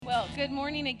good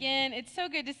morning again. It's so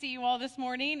good to see you all this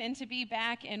morning and to be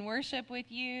back in worship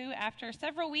with you after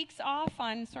several weeks off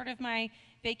on sort of my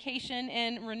vacation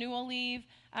and renewal leave.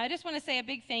 I just want to say a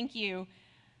big thank you.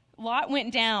 A lot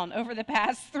went down over the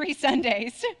past 3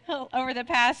 Sundays, over the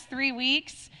past 3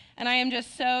 weeks, and I am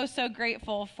just so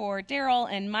grateful for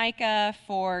Daryl and Micah,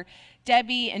 for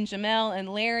Debbie and Jamel and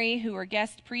Larry, who are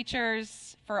guest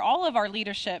preachers, for all of our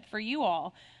leadership, for you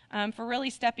all, for really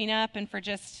stepping up and for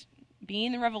just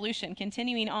being the revolution,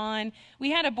 continuing on.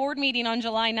 We had a board meeting on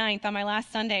July 9th on my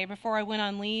last Sunday before I went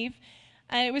on leave.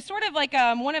 And it was sort of like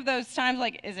one of those times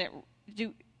like,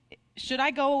 should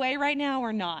I go away right now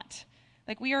or not?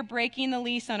 Like, we are breaking the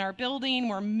lease on our building.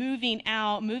 We're moving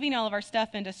out, moving all of our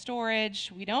stuff into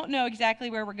storage. We don't know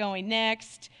exactly where we're going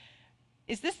next.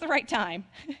 Is this the right time?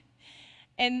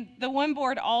 And the one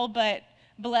board all but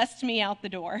blessed me out the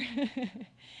door.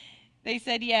 They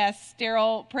said, yes.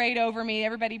 Daryl prayed over me.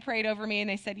 Everybody prayed over me, and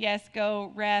they said, yes,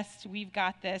 go rest. We've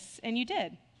got this. And you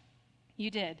did. You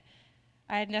did.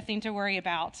 I had nothing to worry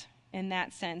about in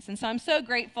that sense. And so I'm so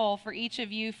grateful for each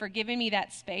of you for giving me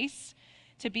that space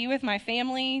to be with my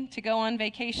family, to go on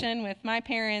vacation with my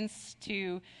parents,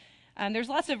 there's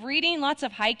lots of reading, lots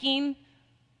of hiking,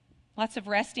 lots of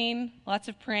resting, lots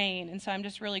of praying. And so I'm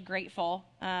just really grateful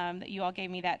that you all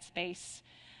gave me that space.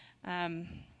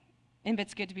 And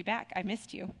it's good to be back. I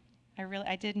missed you.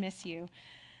 I did miss you.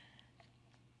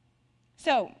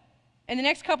 So, in the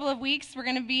next couple of weeks, we're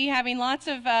going to be having lots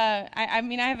of, I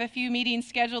have a few meetings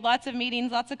scheduled, lots of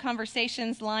meetings, lots of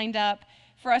conversations lined up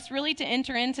for us really to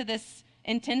enter into this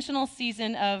intentional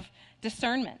season of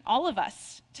discernment. All of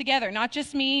us together, not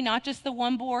just me, not just the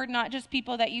one board, not just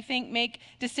people that you think make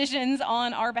decisions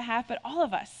on our behalf, but all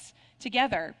of us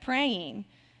together, praying,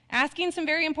 asking some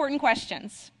very important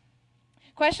questions.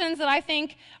 Questions that I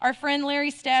think our friend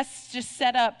Larry Stess just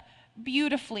set up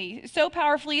beautifully, so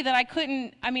powerfully that I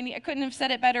couldn't have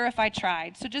said it better if I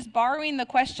tried. So just borrowing the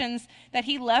questions that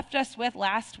he left us with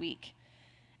last week.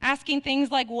 Asking things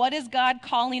like, what is God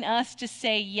calling us to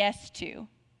say yes to?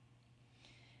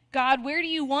 God, where do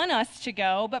you want us to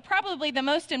go? But probably the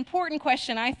most important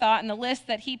question I thought in the list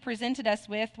that he presented us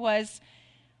with was,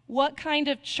 what kind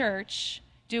of church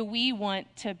do we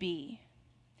want to be?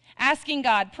 Asking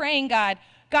God, praying God,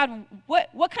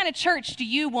 what kind of church do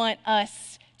you want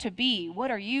us to be?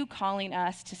 What are you calling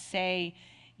us to say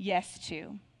yes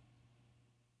to?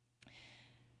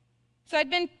 So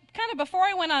before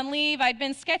I went on leave, I'd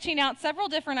been sketching out several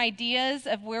different ideas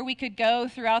of where we could go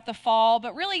throughout the fall,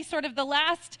 but really sort of the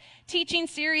last teaching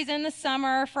series in the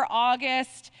summer for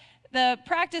August, the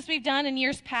practice we've done in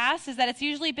years past is that it's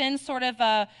usually been sort of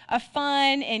a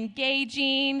fun,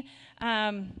 engaging,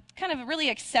 kind of a really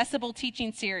accessible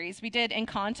teaching series. We did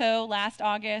Encanto last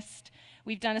August.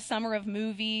 We've done a summer of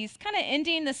movies, kind of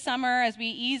ending the summer as we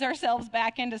ease ourselves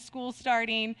back into school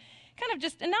starting, kind of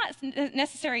just not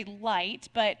necessarily light,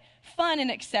 but fun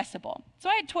and accessible. So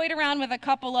I had toyed around with a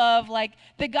couple of like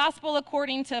the gospel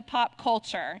according to pop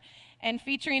culture and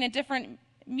featuring a different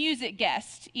music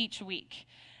guest each week.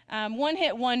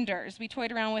 One-hit wonders. We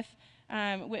toyed around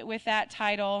with that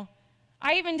title.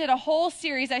 I even did a whole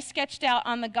series I sketched out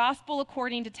on the gospel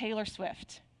according to Taylor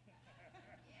Swift.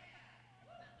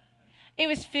 It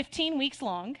was 15 weeks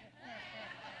long.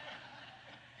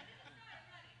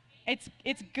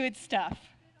 It's good stuff.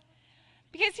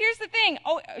 Because here's the thing.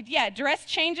 Oh, yeah, dress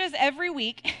changes every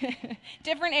week.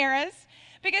 Different eras.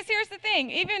 Because here's the thing.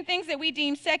 Even things that we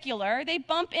deem secular, they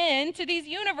bump into these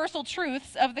universal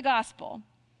truths of the gospel.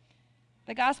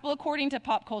 The gospel according to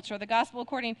pop culture,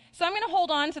 So I'm going to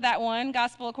hold on to that one,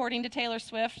 gospel according to Taylor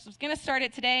Swift. So I was going to start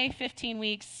it today, 15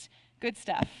 weeks, good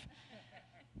stuff.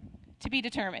 To be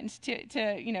determined,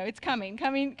 it's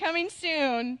coming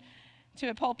soon to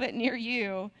a pulpit near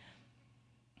you.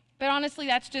 But honestly,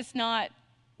 that's just not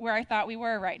where I thought we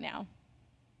were right now.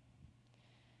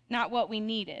 Not what we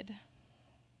needed.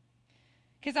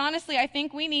 Because honestly, I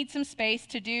think we need some space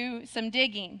to do some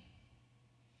digging.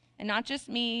 And not just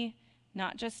me,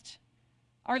 not just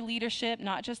our leadership,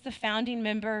 not just the founding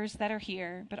members that are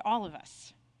here, but all of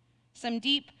us. Some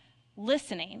deep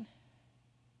listening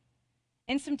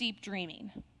and some deep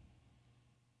dreaming.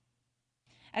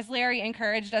 As Larry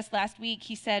encouraged us last week,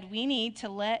 he said, we need to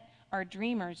let our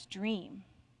dreamers dream.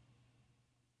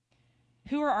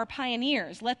 Who are our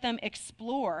pioneers? Let them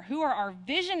explore. Who are our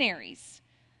visionaries?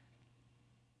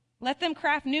 Let them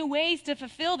craft new ways to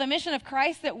fulfill the mission of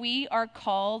Christ that we are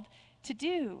called to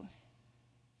do.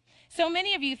 So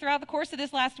many of you throughout the course of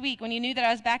this last week, when you knew that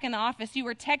I was back in the office, you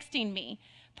were texting me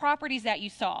properties that you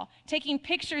saw, taking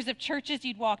pictures of churches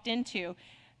you'd walked into,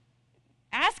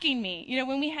 asking me,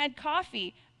 when we had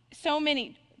coffee, so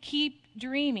many, keep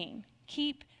dreaming,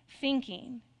 keep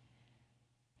thinking.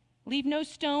 Leave no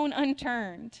stone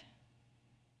unturned.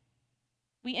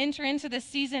 We enter into this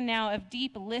season now of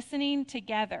deep listening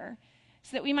together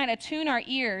so that we might attune our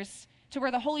ears to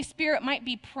where the Holy Spirit might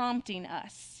be prompting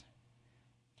us.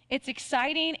 It's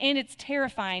exciting and it's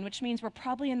terrifying, which means we're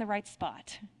probably in the right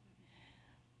spot.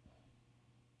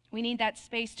 We need that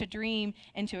space to dream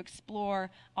and to explore,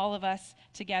 all of us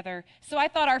together. So I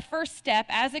thought our first step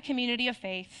as a community of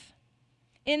faith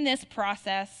in this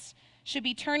process should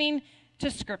be turning to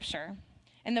Scripture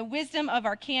and the wisdom of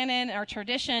our canon, our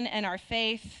tradition, and our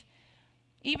faith.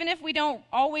 Even if we don't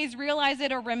always realize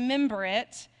it or remember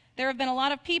it, there have been a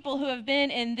lot of people who have been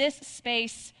in this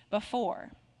space before.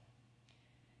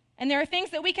 And there are things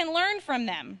that we can learn from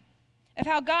them of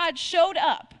how God showed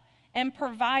up and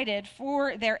provided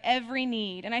for their every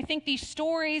need. And I think these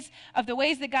stories of the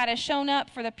ways that God has shown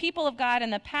up for the people of God in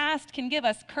the past can give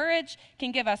us courage,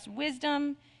 can give us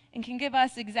wisdom, and can give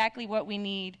us exactly what we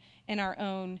need in our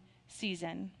own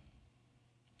season.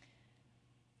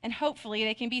 And hopefully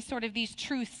they can be sort of these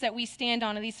truths that we stand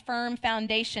on, these firm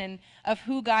foundation of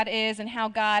who God is and how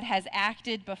God has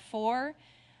acted before,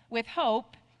 with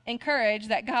hope and courage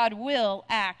that God will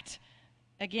act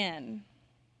again.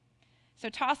 So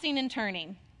tossing and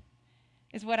turning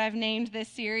is what I've named this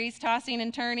series, tossing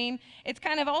and turning. It's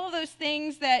kind of all of those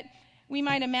things that we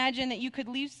might imagine that you could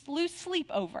lose sleep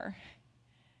over.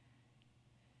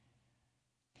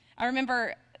 I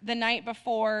remember the night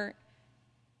before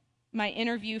my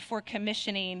interview for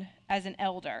commissioning as an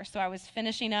elder. So I was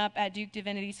finishing up at Duke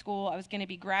Divinity School. I was going to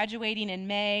be graduating in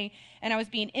May, and I was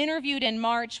being interviewed in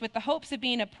March with the hopes of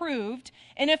being approved.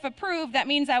 And if approved, that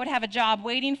means I would have a job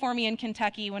waiting for me in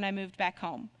Kentucky when I moved back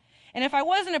home. And if I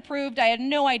wasn't approved, I had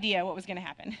no idea what was going to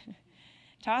happen.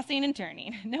 Tossing and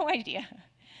turning, no idea.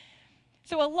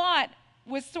 So a lot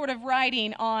was sort of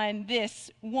riding on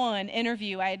this one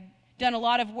interview. I had done a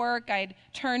lot of work. I'd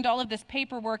turned all of this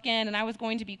paperwork in, and I was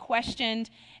going to be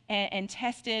questioned and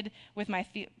tested with my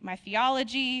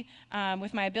theology,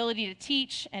 with my ability to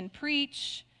teach and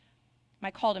preach, my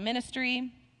call to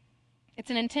ministry. It's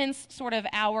an intense sort of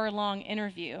hour-long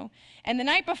interview. And the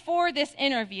night before this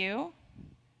interview,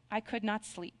 I could not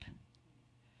sleep.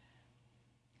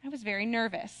 I was very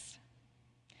nervous.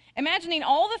 Imagining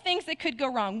all the things that could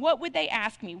go wrong. What would they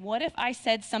ask me? What if I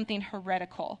said something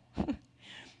heretical?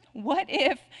 What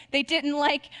if they didn't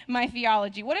like my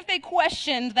theology? What if they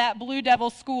questioned that Blue Devil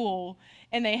school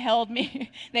and they held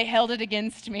it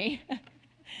against me?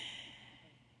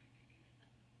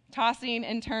 Tossing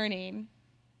and turning.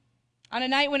 On a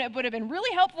night when it would have been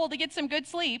really helpful to get some good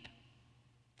sleep,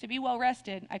 to be well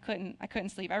rested, I couldn't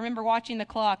sleep. I remember watching the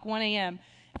clock, 1 a.m.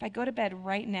 If I go to bed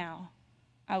right now,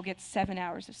 I'll get 7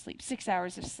 hours of sleep, 6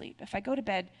 hours of sleep. If I go to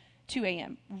bed 2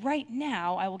 a.m., right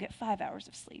now, I will get 5 hours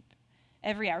of sleep.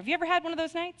 Every hour. Have you ever had one of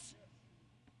those nights?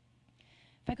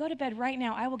 If I go to bed right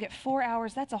now, I will get 4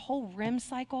 hours. That's a whole REM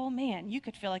cycle. Man, you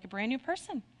could feel like a brand new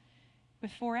person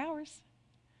with 4 hours.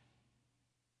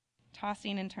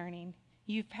 Tossing and turning.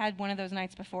 You've had one of those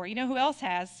nights before. You know who else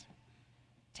has?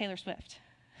 Taylor Swift.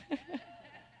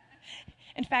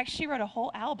 In fact, she wrote a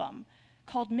whole album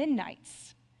called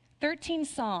Midnights. 13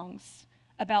 songs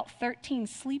about 13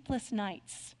 sleepless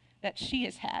nights that she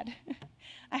has had.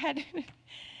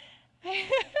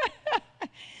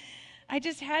 I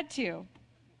just had to.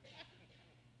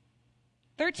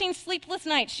 13 sleepless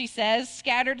nights, she says,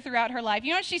 scattered throughout her life.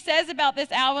 You know what she says about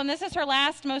this album? This is her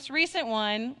most recent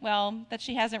one, that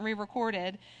she hasn't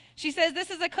re-recorded. She says,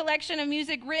 this is a collection of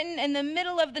music written in the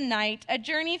middle of the night, a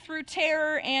journey through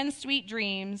terror and sweet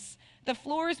dreams, the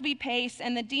floors we pace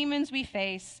and the demons we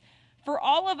face, for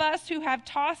all of us who have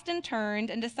tossed and turned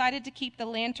and decided to keep the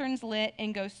lanterns lit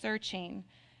and go searching,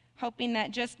 hoping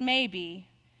that just maybe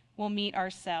we'll meet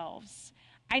ourselves.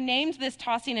 I named this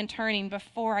tossing and turning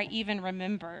before I even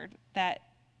remembered that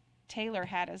Taylor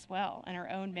had as well in her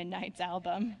own Midnights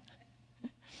album.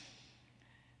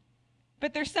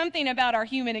 But there's something about our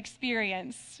human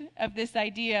experience of this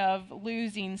idea of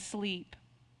losing sleep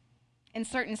in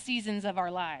certain seasons of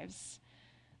our lives.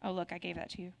 Oh, look, I gave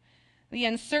that to you. The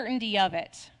uncertainty of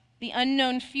it, the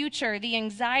unknown future, the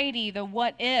anxiety, the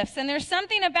what ifs. And there's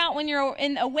something about when you're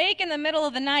awake in the middle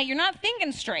of the night, you're not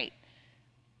thinking straight.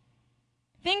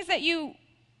 Things that you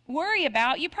worry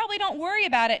about, you probably don't worry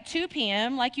about at 2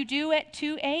 p.m. like you do at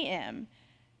 2 a.m.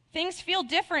 Things feel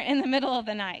different in the middle of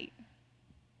the night.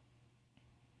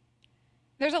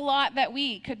 There's a lot that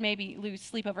we could maybe lose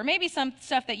sleep over. Maybe some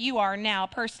stuff that you are now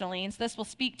personally, and so this will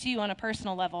speak to you on a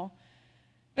personal level.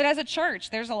 But as a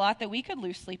church, there's a lot that we could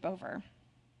lose sleep over.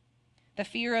 The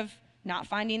fear of not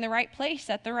finding the right place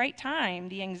at the right time,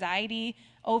 the anxiety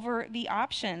over the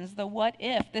options, the what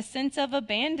if, the sense of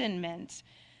abandonment.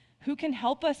 Who can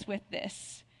help us with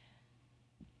this?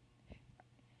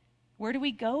 Where do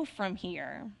we go from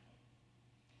here?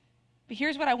 But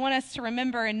here's what I want us to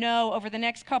remember and know over the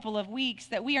next couple of weeks,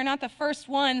 that we are not the first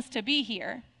ones to be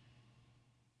here.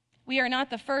 We are not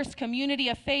the first community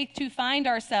of faith to find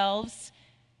ourselves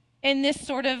in this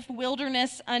sort of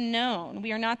wilderness unknown.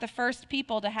 We are not the first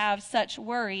people to have such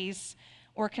worries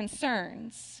or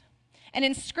concerns. And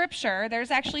in Scripture,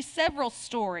 there's actually several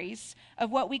stories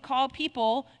of what we call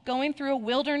people going through a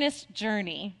wilderness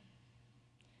journey.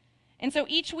 And so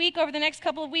each week over the next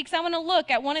couple of weeks, I want to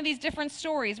look at one of these different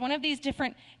stories, one of these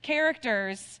different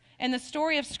characters in the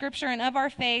story of Scripture and of our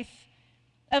faith,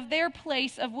 of their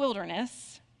place of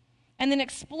wilderness, and then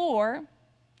explore,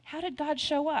 how did God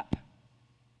show up?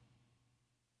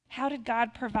 How did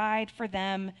God provide for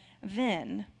them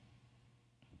then?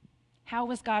 How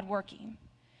was God working?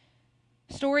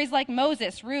 Stories like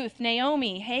Moses, Ruth,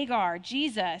 Naomi, Hagar,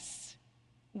 Jesus,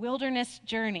 wilderness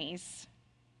journeys.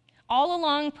 All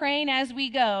along praying as we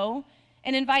go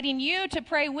and inviting you to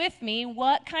pray with me,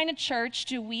 what kind of church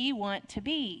do we want to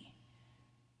be?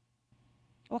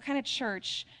 What kind of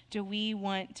church do we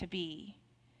want to be?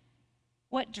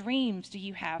 What dreams do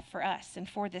you have for us and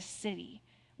for this city?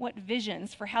 What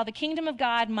visions for how the kingdom of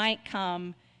God might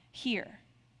come here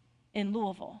in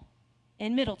Louisville,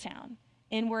 in Middletown,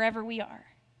 in wherever we are?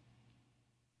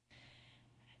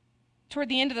 Toward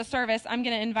the end of the service, I'm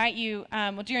going to invite you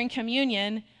during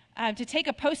communion to take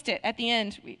a Post-it at the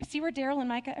end. See where Daryl and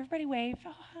Micah, everybody wave.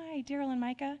 Oh, hi, Daryl and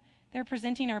Micah. They're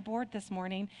presenting our board this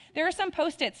morning. There are some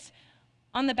Post-its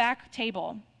on the back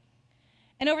table.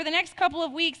 And over the next couple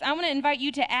of weeks, I want to invite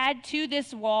you to add to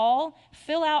this wall,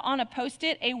 fill out on a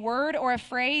Post-it a word or a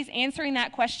phrase answering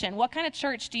that question. What kind of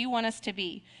church do you want us to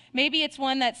be? Maybe it's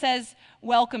one that says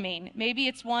welcoming. Maybe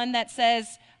it's one that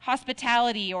says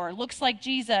hospitality or looks like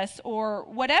Jesus or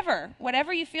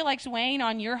whatever you feel like's weighing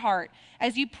on your heart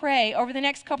as you pray over the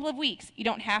next couple of weeks. You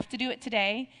don't have to do it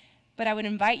today, but I would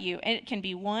invite you, and it can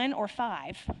be 1 or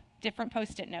 5 different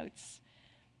Post-it notes,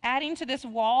 adding to this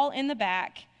wall in the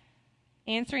back,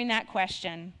 answering that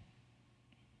question: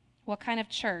 what kind of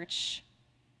church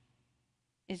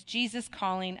is Jesus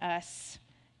calling us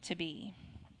to be?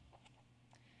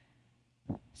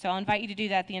 So I'll invite you to do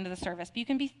that at the end of the service. But you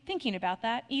can be thinking about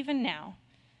that even now,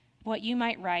 what you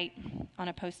might write on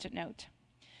a Post-it note.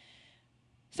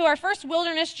 So our first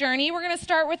wilderness journey, we're going to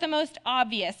start with the most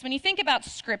obvious. When you think about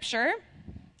Scripture,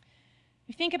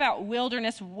 you think about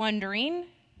wilderness wandering,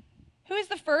 who is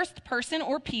the first person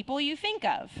or people you think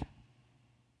of?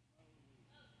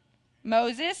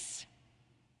 Moses.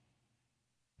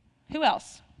 Who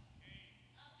else?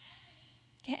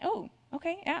 Oh,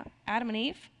 okay, yeah. Adam and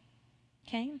Eve.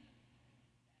 Cain.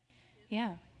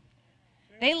 Yeah.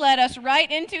 They led us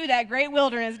right into that great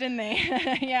wilderness, didn't they?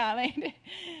 Yeah, I didn't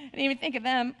even think of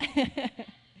them.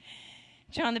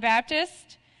 John the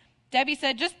Baptist. Debbie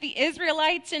said just the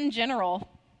Israelites in general.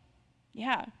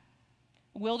 Yeah.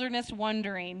 Wilderness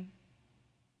wandering.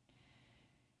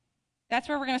 That's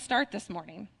where we're going to start this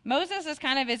morning. Moses is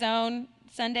kind of his own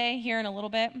Sunday here in a little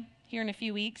bit, here in a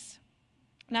few weeks.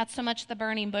 Not so much the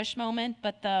burning bush moment,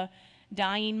 but the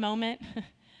dying moment.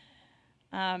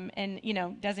 And,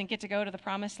 doesn't get to go to the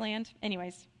promised land.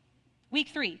 Anyways, week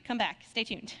 3, come back. Stay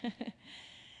tuned.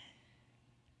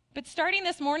 But starting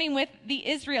this morning with the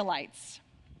Israelites.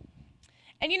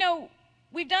 And,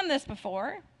 we've done this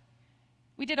before.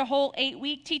 We did a whole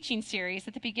 8-week teaching series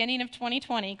at the beginning of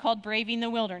 2020 called Braving the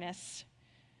Wilderness.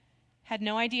 Had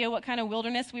no idea what kind of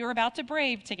wilderness we were about to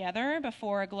brave together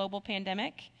before a global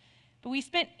pandemic. But we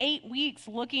spent 8 weeks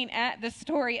looking at the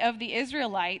story of the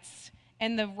Israelites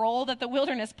and the role that the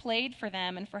wilderness played for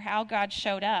them and for how God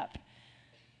showed up.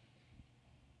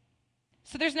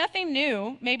 So there's nothing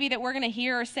new maybe that we're going to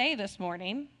hear or say this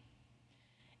morning,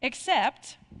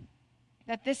 except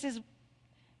that this is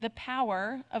the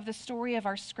power of the story of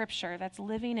our Scripture that's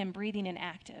living and breathing and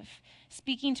active,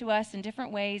 speaking to us in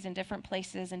different ways, in different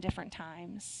places, in different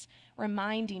times,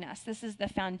 reminding us this is the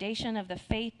foundation of the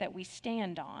faith that we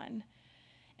stand on.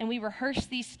 And we rehearse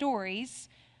these stories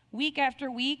week after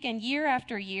week and year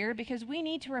after year because we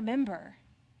need to remember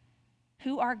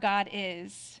who our God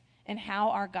is and how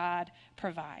our God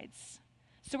provides.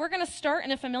 So we're going to start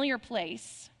in a familiar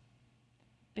place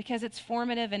because it's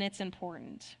formative and it's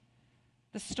important.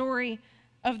 The story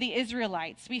of the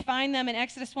Israelites. We find them in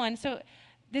Exodus 1. So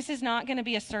this is not going to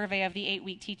be a survey of the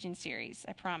 8-week teaching series,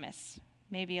 I promise.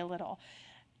 Maybe a little.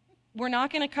 We're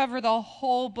not going to cover the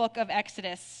whole book of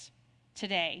Exodus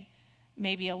today.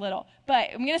 maybe a little. But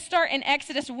I'm going to start in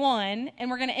Exodus 1, and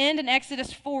we're going to end in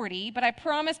Exodus 40. But I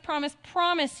promise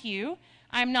you,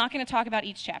 I'm not going to talk about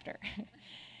each chapter.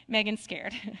 Megan's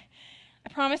scared. I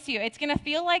promise you, it's going to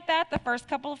feel like that the first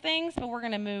couple of things, but we're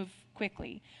going to move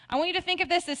quickly. I want you to think of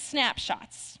this as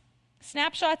snapshots.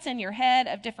 Snapshots in your head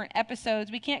of different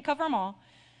episodes. We can't cover them all.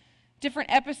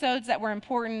 Different episodes that were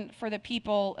important for the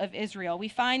people of Israel. We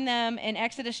find them in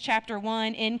Exodus chapter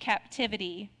 1 in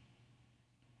captivity.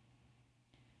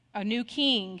 A new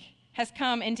king has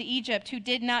come into Egypt who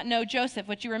did not know Joseph,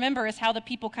 which you remember is how the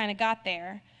people kind of got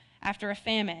there after a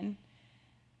famine.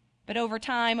 But over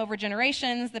time, over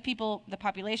generations, the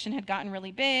population had gotten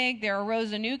really big. There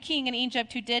arose a new king in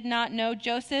Egypt who did not know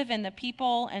Joseph and the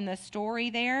people and the story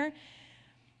there.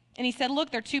 And he said, look,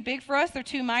 they're too big for us. They're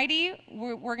too mighty.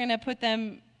 We're going to put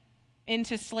them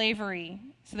into slavery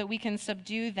so that we can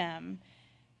subdue them.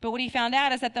 But what he found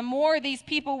out is that the more these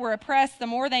people were oppressed, the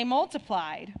more they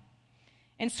multiplied.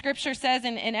 And Scripture says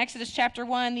in Exodus chapter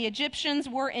 1, the Egyptians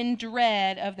were in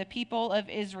dread of the people of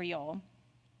Israel.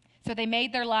 So they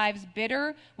made their lives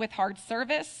bitter with hard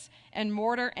service and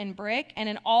mortar and brick and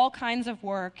in all kinds of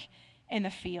work in the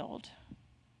field.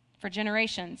 For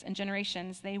generations and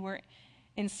generations, they were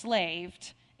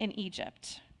enslaved in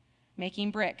Egypt,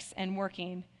 making bricks and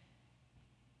working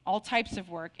all types of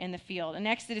work in the field. In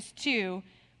Exodus 2,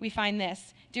 we find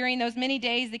this. During those many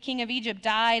days, the king of Egypt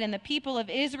died, and the people of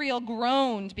Israel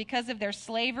groaned because of their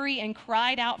slavery and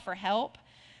cried out for help.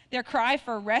 Their cry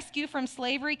for rescue from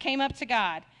slavery came up to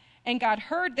God, and God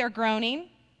heard their groaning.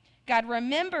 God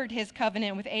remembered his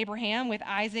covenant with Abraham, with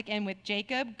Isaac, and with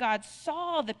Jacob. God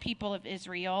saw the people of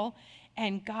Israel,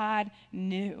 and God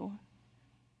knew.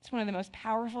 It's one of the most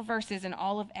powerful verses in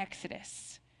all of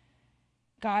Exodus.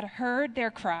 God heard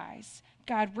their cries.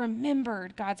 God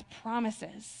remembered God's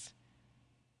promises.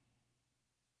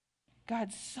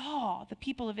 God saw the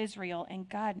people of Israel, and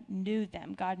God knew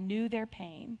them. God knew their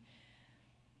pain.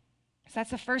 So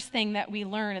that's the first thing that we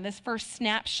learn in this first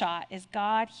snapshot is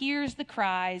God hears the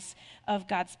cries of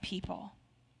God's people.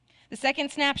 The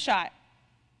second snapshot,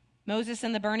 Moses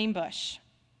and the burning bush.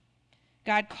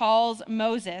 God calls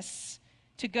Moses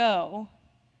to go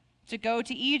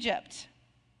to Egypt.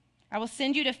 I will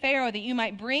send you to Pharaoh that you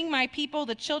might bring my people,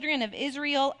 the children of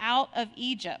Israel, out of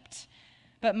Egypt.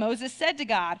 But Moses said to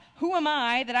God, who am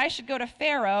I that I should go to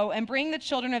Pharaoh and bring the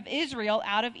children of Israel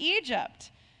out of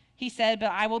Egypt? He said,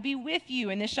 but I will be with you,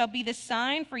 and this shall be the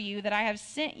sign for you that I have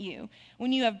sent you.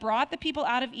 When you have brought the people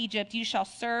out of Egypt, you shall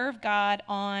serve God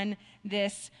on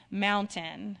this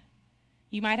mountain.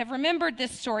 You might have remembered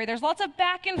this story. There's lots of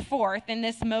back and forth in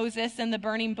this Moses and the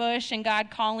burning bush and God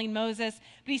calling Moses.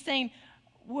 But he's saying,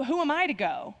 well, who am I to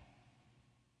go?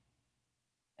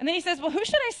 And then he says, well, who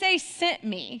should I say sent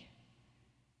me?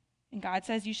 And God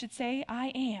says, you should say,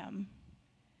 I am.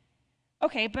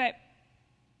 Okay, but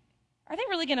are they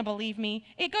really going to believe me?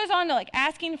 It goes on to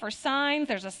asking for signs.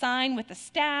 There's a sign with the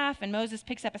staff, and Moses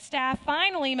picks up a staff.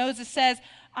 Finally, Moses says,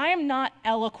 I am not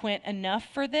eloquent enough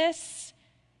for this.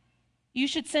 You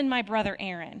should send my brother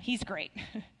Aaron. He's great.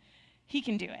 He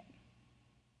can do it.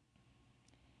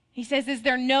 He says, is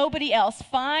there nobody else?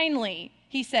 Finally,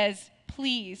 he says,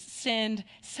 please send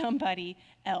somebody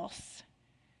else.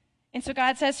 And so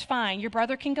God says, fine, your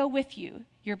brother can go with you.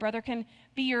 Your brother can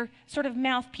be your sort of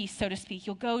mouthpiece, so to speak.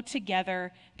 You'll go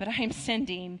together, but I am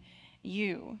sending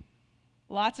you.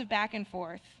 Lots of back and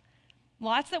forth.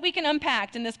 Lots that we can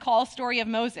unpack in this call story of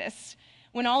Moses,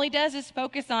 when all he does is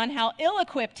focus on how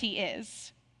ill-equipped he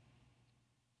is.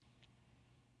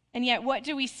 And yet, what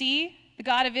do we see the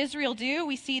God of Israel do?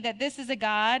 We see that this is a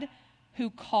God who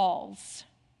calls.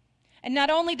 And not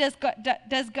only does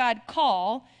God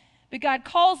call, but God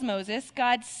calls Moses,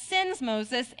 God sends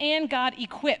Moses, and God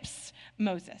equips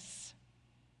Moses.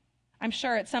 I'm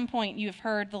sure at some point you've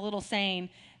heard the little saying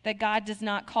that God does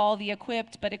not call the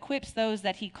equipped, but equips those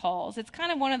that he calls. It's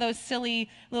kind of one of those silly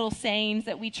little sayings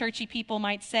that we churchy people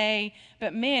might say,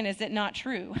 but man, is it not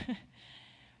true?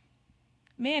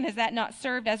 Man, has that not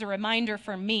served as a reminder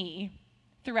for me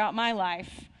throughout my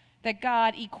life that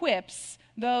God equips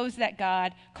those that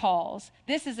God calls.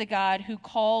 This is a God who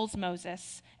calls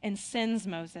Moses and sends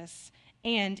Moses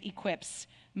and equips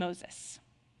Moses.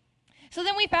 So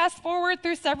then we fast forward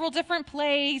through several different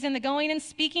plagues and the going and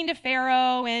speaking to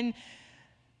Pharaoh and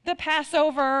the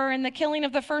Passover and the killing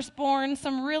of the firstborn,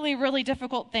 some really, really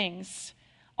difficult things.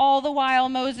 All the while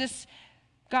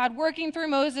God working through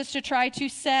Moses to try to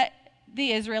set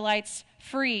the Israelites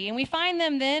free. And we find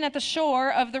them then at the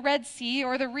shore of the Red Sea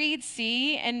or the Reed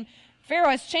Sea, and Pharaoh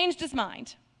has changed his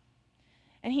mind.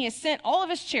 And he has sent all of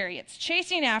his chariots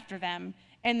chasing after them,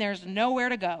 and there's nowhere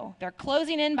to go. They're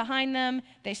closing in behind them.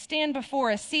 They stand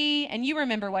before a sea, and you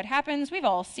remember what happens. We've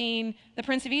all seen The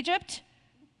Prince of Egypt.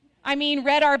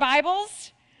 Read our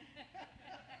Bibles.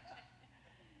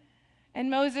 And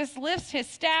Moses lifts his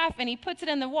staff, and he puts it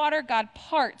in the water. God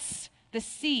parts the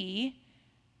sea,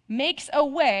 makes a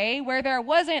way where there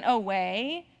wasn't a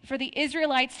way for the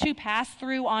Israelites to pass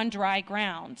through on dry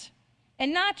ground.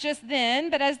 And not just then,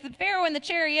 but as the Pharaoh and the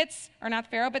chariots, or not the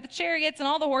Pharaoh, but the chariots and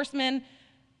all the horsemen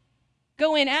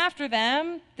go in after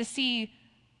them, the sea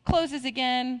closes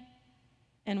again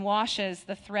and washes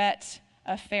the threat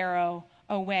of Pharaoh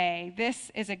away.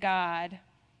 This is a God.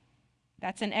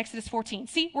 That's in Exodus 14.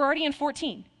 See, we're already in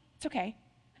 14. It's okay.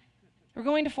 We're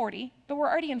going to 40, but we're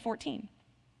already in 14.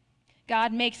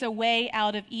 God makes a way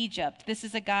out of Egypt. This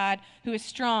is a God who is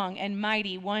strong and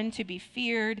mighty, one to be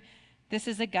feared. This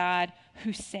is a God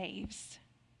who saves.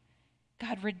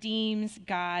 God redeems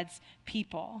God's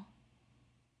people.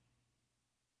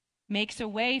 Makes a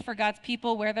way for God's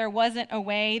people where there wasn't a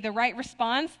way. The right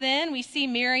response then, we see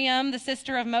Miriam, the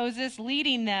sister of Moses,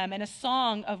 leading them in a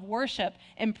song of worship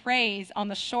and praise on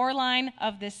the shoreline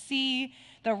of the sea.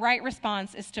 The right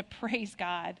response is to praise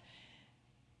God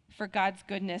for God's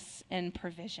goodness and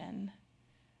provision.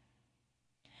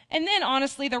 And then,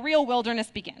 honestly, the real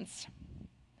wilderness begins.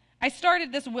 I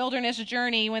started this wilderness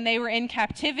journey when they were in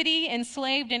captivity,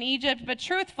 enslaved in Egypt, but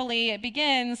truthfully, it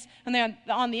begins when they're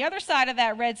on the other side of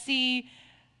that Red Sea.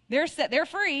 They're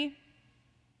free,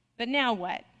 but now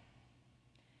what?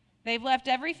 They've left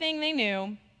everything they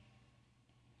knew.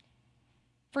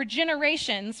 For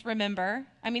generations, remember,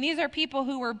 these are people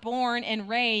who were born and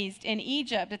raised in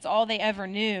Egypt. It's all they ever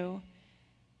knew.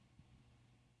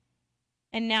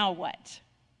 And now what?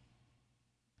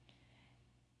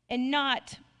 And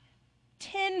not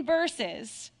 10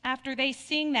 verses after they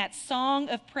sing that song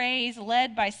of praise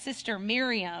led by Sister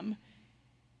Miriam,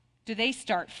 do they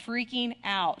start freaking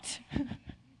out.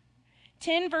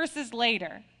 10 verses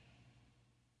later,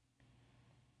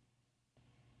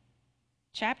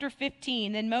 chapter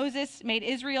 15, then Moses made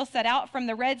Israel set out from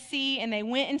the Red Sea, and they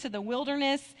went into the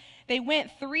wilderness. They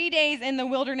went 3 days in the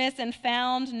wilderness and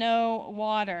found no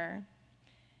water.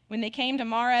 When they came to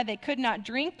Marah, they could not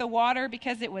drink the water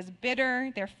because it was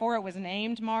bitter. Therefore, it was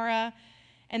named Marah.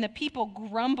 And the people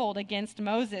grumbled against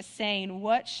Moses, saying,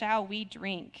 "What shall we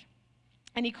drink?"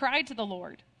 And he cried to the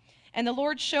Lord. And the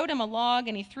Lord showed him a log,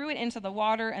 and he threw it into the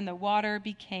water, and the water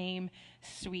became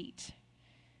sweet.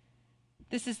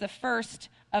 This is the first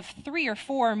of 3 or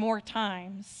 4 more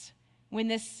times when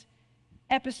this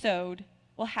episode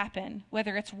will happen,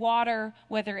 whether it's water,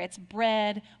 whether it's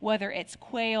bread, whether it's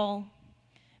quail.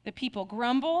 The people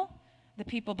grumble. The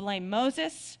people blame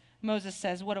Moses. Moses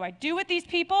says, "What do I do with these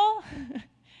people?"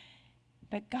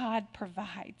 But God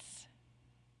provides.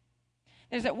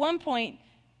 There's at one point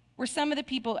where some of the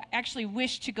people actually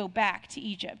wish to go back to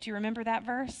Egypt. Do you remember that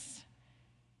verse?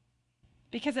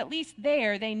 Because at least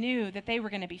there they knew that they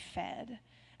were going to be fed.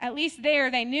 At least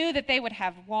there they knew that they would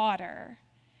have water.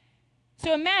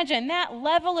 So imagine that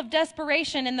level of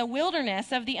desperation in the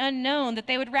wilderness of the unknown, that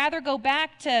they would rather go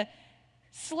back to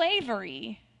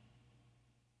slavery.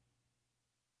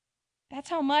 That's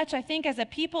how much I think as a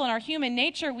people in our human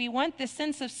nature, we want this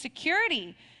sense of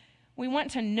security. We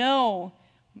want to know.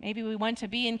 Maybe we want to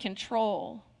be in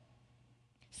control.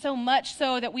 So much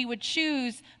so that we would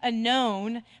choose a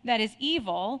known that is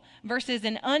evil versus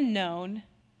an unknown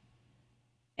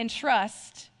and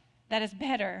trust that is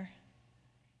better.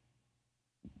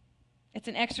 It's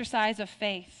an exercise of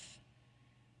faith.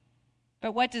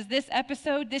 But what does this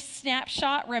episode, this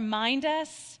snapshot remind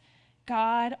us?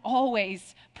 God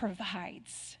always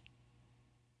provides.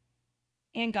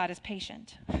 And God is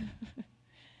patient.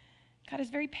 God is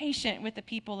very patient with the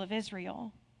people of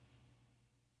Israel.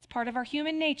 It's part of our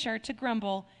human nature to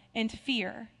grumble and to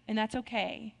fear, and that's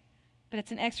okay. But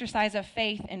it's an exercise of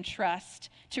faith and trust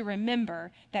to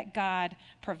remember that God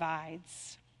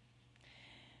provides.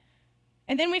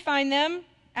 And then we find them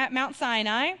at Mount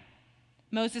Sinai.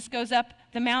 Moses goes up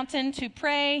the mountain to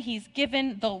pray. He's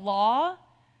given the law.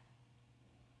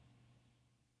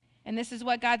 And this is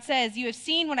what God says: "You have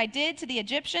seen what I did to the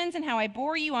Egyptians and how I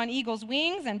bore you on eagle's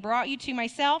wings and brought you to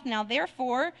myself. Now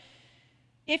therefore,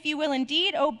 if you will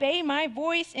indeed obey my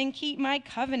voice and keep my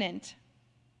covenant,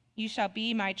 you shall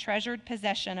be my treasured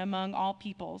possession among all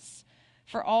peoples.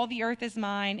 For all the earth is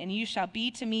mine, and you shall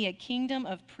be to me a kingdom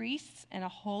of priests and a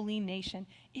holy nation.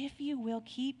 If you will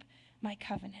keep my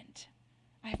covenant,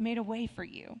 I have made a way for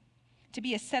you to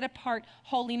be a set-apart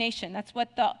holy nation." That's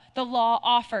what the law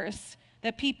offers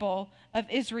the people of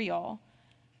Israel.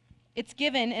 It's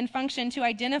given and functioned to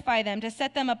identify them, to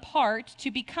set them apart, to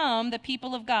become the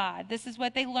people of God. This is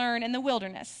what they learn in the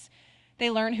wilderness. They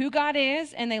learn who God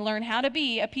is, and they learn how to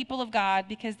be a people of God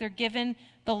because they're given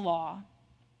the law.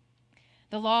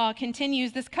 The law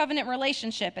continues this covenant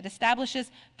relationship. It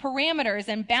establishes parameters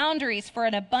and boundaries for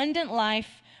an abundant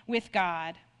life with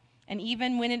God. And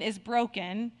even when it is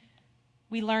broken,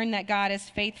 we learn that God is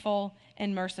faithful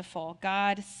and merciful.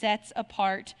 God sets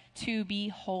apart to be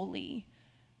holy.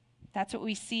 That's what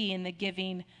we see in the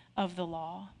giving of the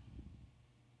law.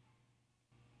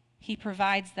 He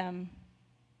provides them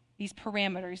these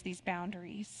parameters, these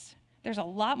boundaries. There's a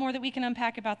lot more that we can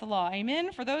unpack about the law.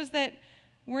 Amen? For those that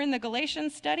were in the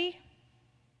Galatians study,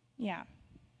 yeah.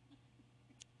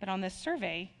 But on this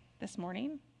survey this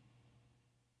morning,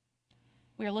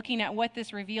 we are looking at what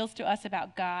this reveals to us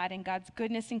about God and God's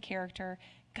goodness and character.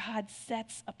 God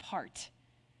sets apart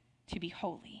to be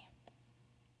holy.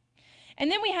 And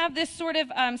then we have this sort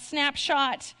of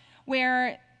snapshot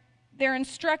where they're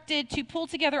instructed to pull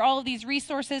together all of these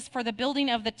resources for the building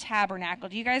of the tabernacle.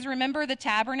 Do you guys remember the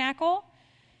tabernacle?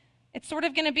 It's sort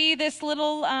of going to be this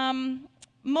little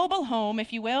mobile home,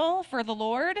 if you will, for the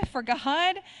Lord, for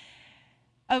God,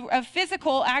 a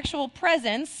physical, actual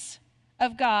presence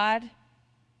of God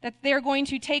that they're going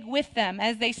to take with them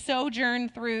as they sojourn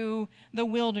through the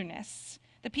wilderness.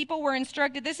 The people were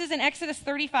instructed, this is in Exodus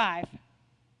 35.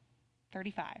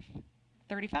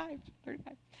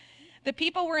 The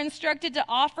people were instructed to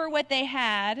offer what they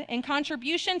had in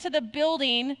contribution to the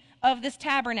building of this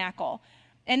tabernacle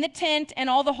and the tent and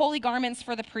all the holy garments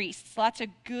for the priests. Lots of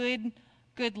good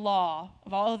law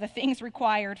of all of the things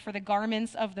required for the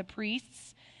garments of the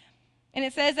priests. And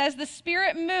it says, as the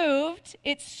Spirit moved,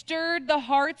 it stirred the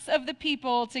hearts of the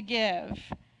people to give.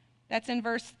 That's in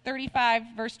verse 35,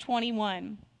 verse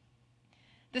 21.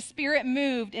 The Spirit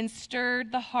moved and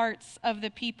stirred the hearts of the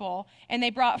people, and they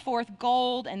brought forth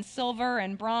gold and silver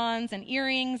and bronze and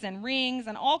earrings and rings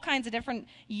and all kinds of different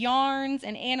yarns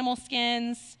and animal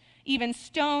skins, even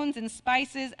stones and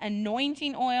spices,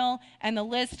 anointing oil, and the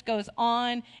list goes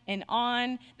on and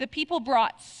on. The people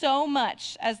brought so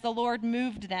much as the Lord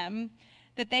moved them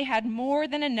that they had more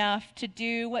than enough to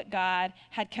do what God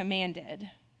had commanded.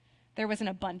 There was an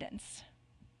abundance.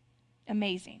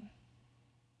 Amazing.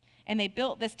 And they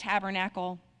built this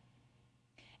tabernacle.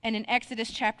 And in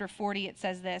Exodus chapter 40, it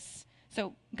says this.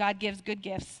 So God gives good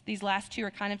gifts. These last two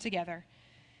are kind of together.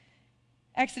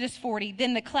 Exodus 40,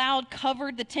 then the cloud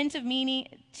covered the tent of meeting,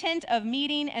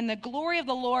 and the glory of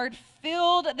the Lord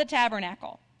filled the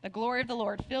tabernacle. The glory of the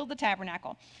Lord filled the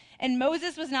tabernacle. And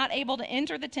Moses was not able to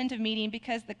enter the tent of meeting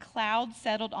because the cloud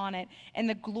settled on it, and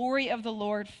the glory of the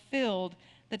Lord filled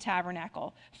the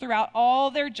tabernacle. Throughout all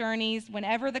their journeys,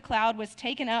 whenever the cloud was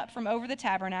taken up from over the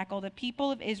tabernacle, the people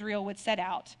of Israel would set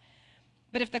out.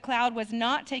 But if the cloud was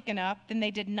not taken up, then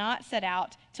they did not set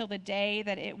out till the day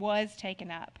that it was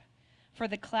taken up. For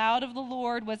the cloud of the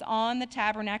Lord was on the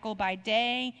tabernacle by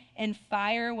day, and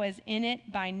fire was in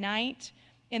it by night,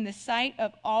 in the sight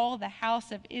of all the house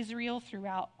of Israel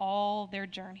throughout all their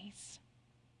journeys.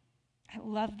 I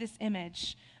love this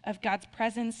image of God's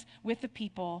presence with the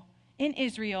people in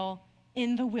Israel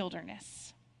in the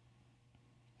wilderness.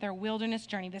 Their wilderness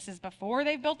journey. This is before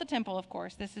they've built the temple, of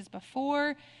course. This is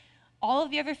before all of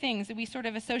the other things that we sort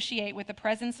of associate with the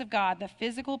presence of God, the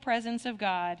physical presence of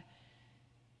God.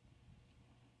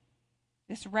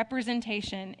 This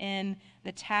representation in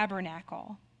the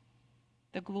tabernacle.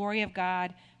 The glory of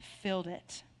God filled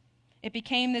it. It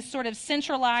became this sort of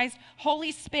centralized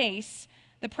holy space,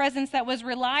 the presence that was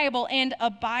reliable and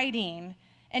abiding.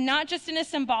 And not just in a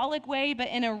symbolic way, but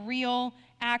in a real,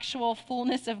 actual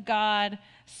fullness of God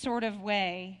sort of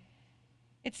way.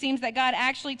 It seems that God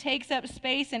actually takes up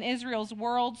space in Israel's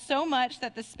world so much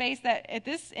that the space that, at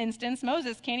this instance,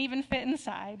 Moses can't even fit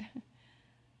inside.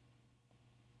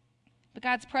 But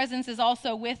God's presence is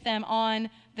also with them on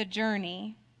the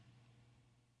journey.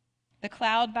 The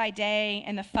cloud by day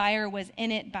and the fire was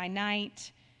in it by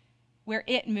night. Where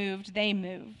it moved, they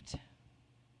moved.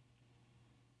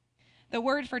 The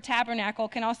word for tabernacle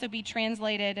can also be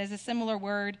translated as a similar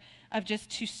word of just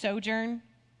to sojourn,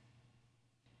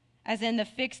 as in the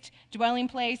fixed dwelling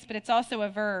place, but it's also a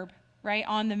verb, right?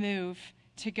 On the move,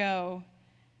 to go.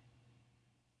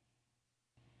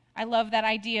 I love that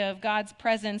idea of God's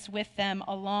presence with them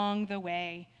along the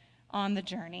way on the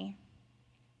journey.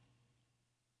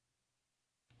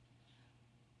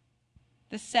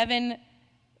 The 7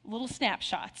 little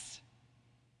snapshots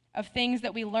of things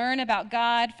that we learn about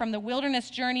God from the wilderness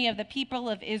journey of the people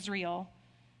of Israel.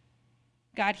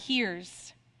 God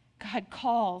hears, God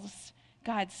calls,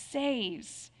 God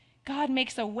saves, God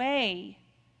makes a way,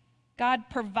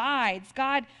 God provides.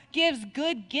 God gives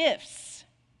good gifts.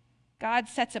 God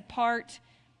sets apart,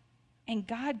 and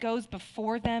God goes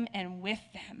before them and with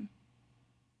them.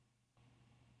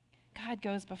 God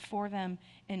goes before them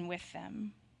and with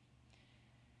them.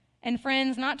 And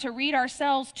friends, not to read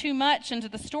ourselves too much into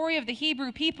the story of the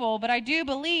Hebrew people, but I do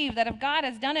believe that if God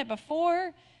has done it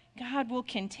before, God will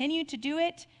continue to do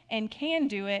it and can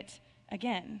do it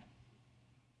again.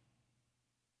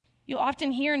 You'll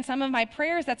often hear in some of my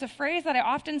prayers, that's a phrase that I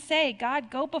often say, God,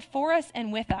 go before us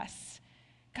and with us.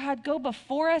 God, go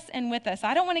before us and with us.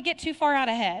 I don't want to get too far out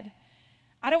ahead.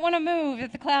 I don't want to move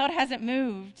if the cloud hasn't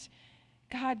moved.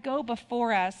 God, go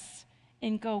before us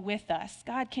and go with us.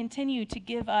 God, continue to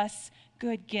give us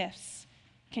good gifts.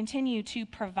 Continue to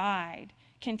provide.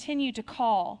 Continue to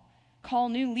call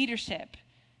new leadership,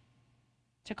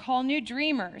 to call new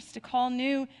dreamers, to call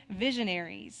new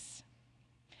visionaries.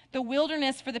 The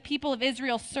wilderness for the people of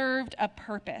Israel served a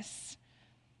purpose.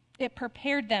 It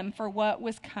prepared them for what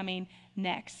was coming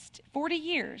next. 40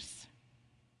 years.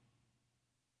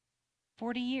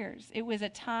 40 years. It was a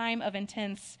time of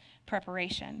intense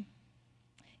preparation.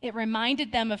 It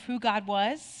reminded them of who God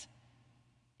was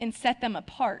and set them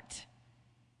apart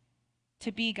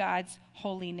to be God's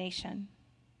holy nation.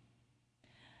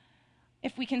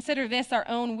 If we consider this our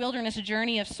own wilderness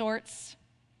journey of sorts,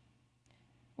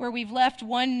 where we've left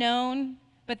one known,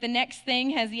 but the next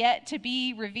thing has yet to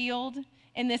be revealed,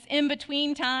 in this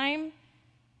in-between time,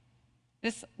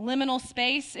 this liminal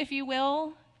space, if you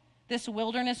will, this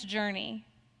wilderness journey,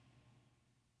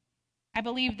 I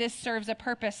believe this serves a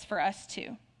purpose for us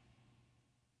too.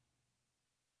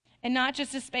 And not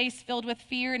just a space filled with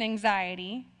fear and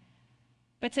anxiety,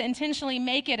 but to intentionally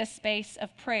make it a space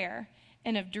of prayer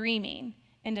and of dreaming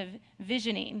and of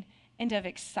visioning and of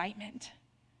excitement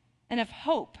and of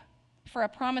hope for a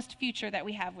promised future that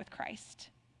we have with Christ.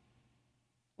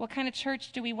 What kind of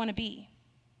church do we want to be?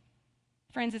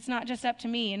 Friends, it's not just up to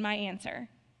me and my answer,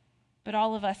 but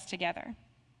all of us together.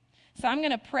 So I'm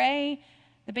going to pray.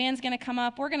 The band's going to come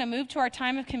up. We're going to move to our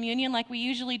time of communion like we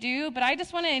usually do, but I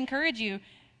just want to encourage you,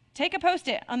 take a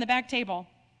Post-it on the back table.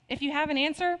 If you have an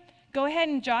answer, go ahead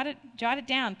and jot it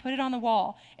down, put it on the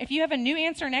wall. If you have a new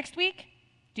answer next week,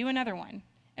 do another one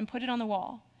and put it on the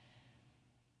wall.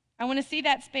 I want to see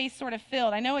that space sort of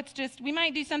filled. I know we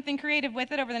might do something creative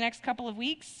with it over the next couple of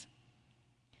weeks,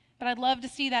 but I'd love to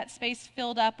see that space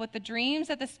filled up with the dreams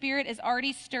that the Spirit is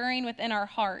already stirring within our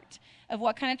heart of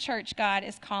what kind of church God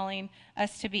is calling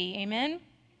us to be. Amen?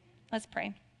 Let's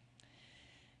pray.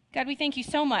 God, we thank you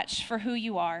so much for who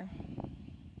you are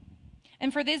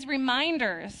and for these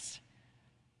reminders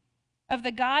of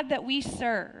the God that we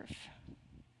serve.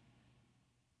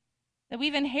 That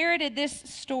we've inherited this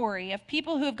story of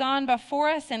people who have gone before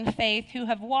us in faith, who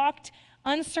have walked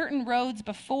uncertain roads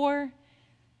before,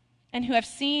 and who have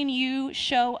seen you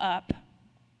show up.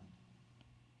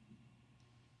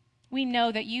 We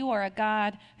know that you are a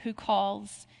God who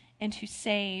calls and who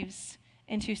saves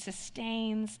and who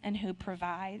sustains and who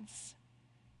provides.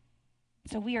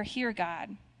 So we are here,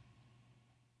 God,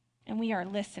 and we are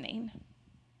listening.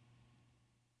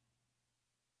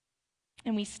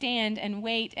 And we stand and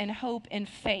wait and hope and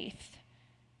faith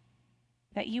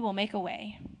that you will make a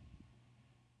way.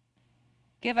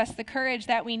 Give us the courage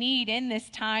that we need in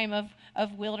this time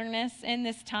of wilderness, in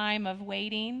this time of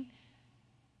waiting.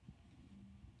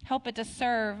 Help it to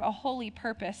serve a holy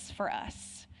purpose for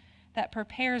us that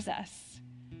prepares us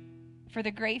for the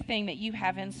great thing that you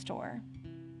have in store.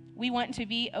 We want to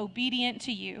be obedient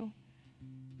to you.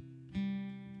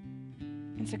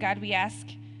 And so, God, we ask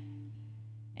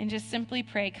and just simply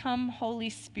pray, come, Holy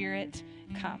Spirit,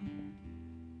 come.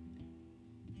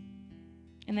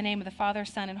 In the name of the Father,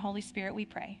 Son, and Holy Spirit, we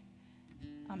pray.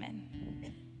 Amen.